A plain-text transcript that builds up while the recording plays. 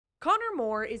Connor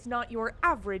Moore is not your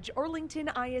average Arlington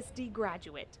ISD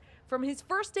graduate. From his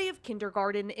first day of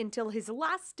kindergarten until his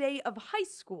last day of high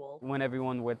school, when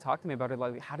everyone would talk to me about it,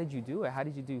 like, how did you do it? How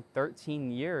did you do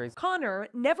 13 years? Connor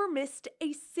never missed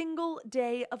a single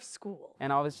day of school.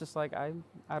 And I was just like, I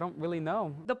don't really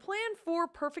know. The plan for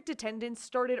perfect attendance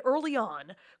started early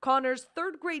on. Connor's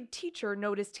third grade teacher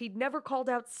noticed he'd never called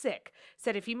out sick,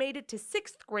 said if he made it to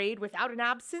sixth grade without an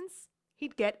absence,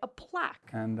 he'd get a plaque.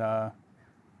 And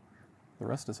the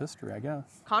rest is history, I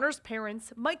guess. Connor's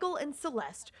parents, Michael and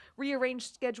Celeste,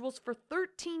 rearranged schedules for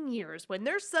 13 years when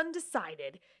their son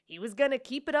decided he was gonna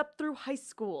keep it up through high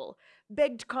school.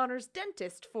 Begged Connor's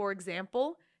dentist, for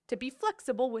example, to be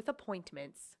flexible with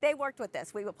appointments. They worked with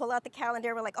us. We would pull out the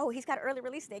calendar. We're like, oh, he's got an early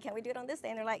release day. Can we do it on this day?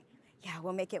 And they're like, yeah,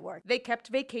 we'll make it work. They kept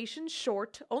vacations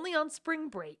short, only on spring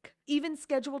break. Even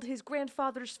scheduled his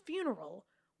grandfather's funeral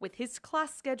with his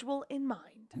class schedule in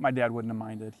mind. My dad wouldn't have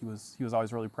minded. He was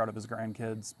always really proud of his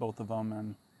grandkids, both of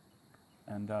them,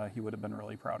 and he would have been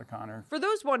really proud of Connor. For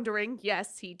those wondering,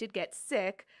 yes, he did get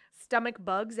sick. Stomach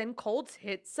bugs and colds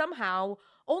hit somehow,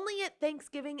 only at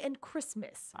Thanksgiving and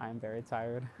Christmas. I'm very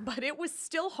tired. But it was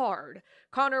still hard.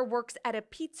 Connor works at a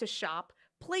pizza shop,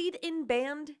 played in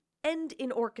band, and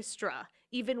in orchestra,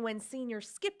 even when senior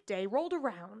skip day rolled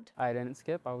around. I didn't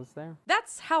skip, I was there.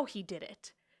 That's how he did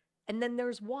it. And then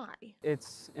there's why.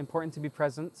 It's important to be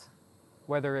present,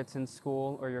 whether it's in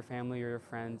school or your family or your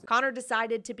friends. Connor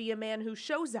decided to be a man who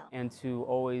shows up. And to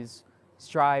always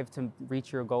strive to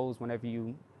reach your goals whenever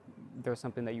there's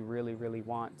something that you really, really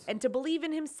want. And to believe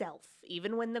in himself,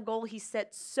 even when the goal he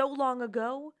set so long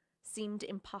ago seemed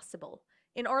impossible.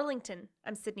 In Arlington,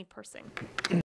 I'm Sydney Persing.